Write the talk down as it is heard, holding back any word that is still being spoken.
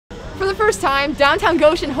For the first time, downtown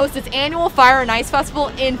Goshen hosts its annual Fire and Ice Festival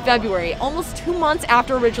in February, almost 2 months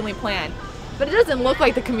after originally planned. But it doesn't look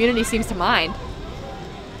like the community seems to mind.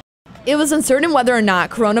 It was uncertain whether or not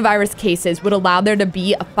coronavirus cases would allow there to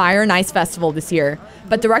be a Fire and Ice Festival this year,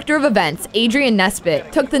 but Director of Events Adrienne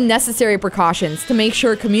Nesbitt took the necessary precautions to make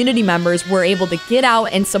sure community members were able to get out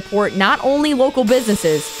and support not only local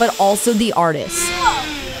businesses, but also the artists.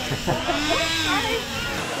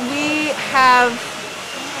 We have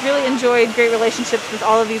really enjoyed great relationships with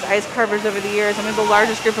all of these ice carvers over the years, and we have the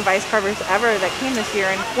largest group of ice carvers ever that came this year.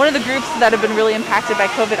 And one of the groups that have been really impacted by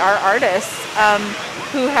COVID are artists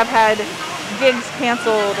who have had gigs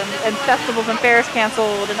canceled and festivals and fairs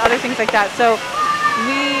canceled and other things like that. So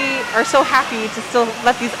we are so happy to still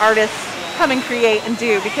let these artists come and create and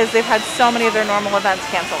do, because they've had so many of their normal events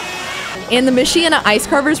canceled. And the Michiana Ice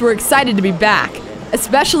Carvers were excited to be back,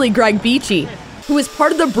 especially Greg Beachey, who was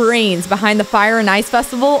part of the brains behind the Fire and Ice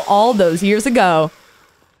Festival all those years ago.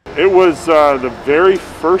 It was the very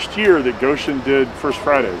first year that Goshen did First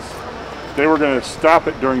Fridays. They were going to stop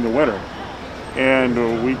it during the winter,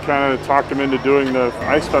 and we kind of talked them into doing the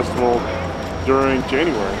Ice Festival during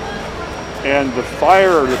January. And the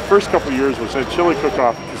first couple of years was a chili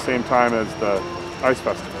cook-off at the same time as the Ice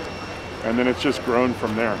Festival. And then it's just grown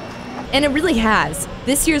from there. And it really has.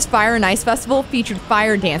 This year's Fire and Ice Festival featured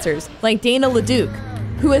fire dancers like Dana LeDuc,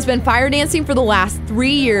 who has been fire dancing for the last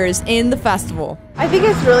 3 years in the festival. I think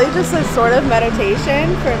it's really just a sort of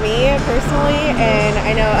meditation for me personally, and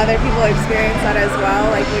I know other people experience that as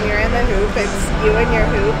well. Like when you're in the hoop, it's you and your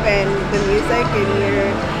hoop and the music,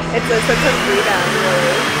 and it's a sense of freedom,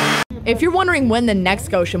 really. If you're wondering when the next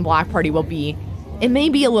Goshen Block Party will be, it may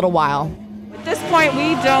be a little while. At this point,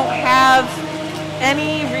 we don't have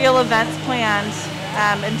any real events planned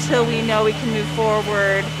until we know we can move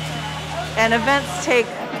forward. And events take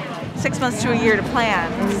 6 months to a year to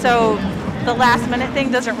plan. So the last minute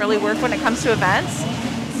thing doesn't really work when it comes to events.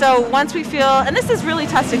 So once we feel, and this is really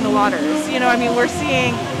testing the waters, you know, I mean, we're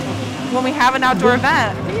seeing when we have an outdoor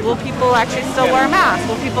event, will people actually still wear a mask?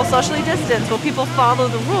 Will people socially distance? Will people follow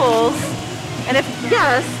the rules? And if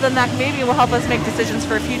yes, then that maybe will help us make decisions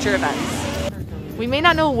for future events. We may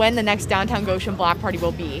not know when the next downtown Goshen Block Party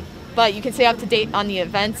will be, but you can stay up to date on the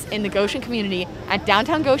events in the Goshen community at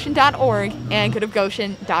downtowngoshen.org and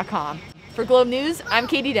goodofgoshen.com. For Globe News, I'm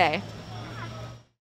Katie Day.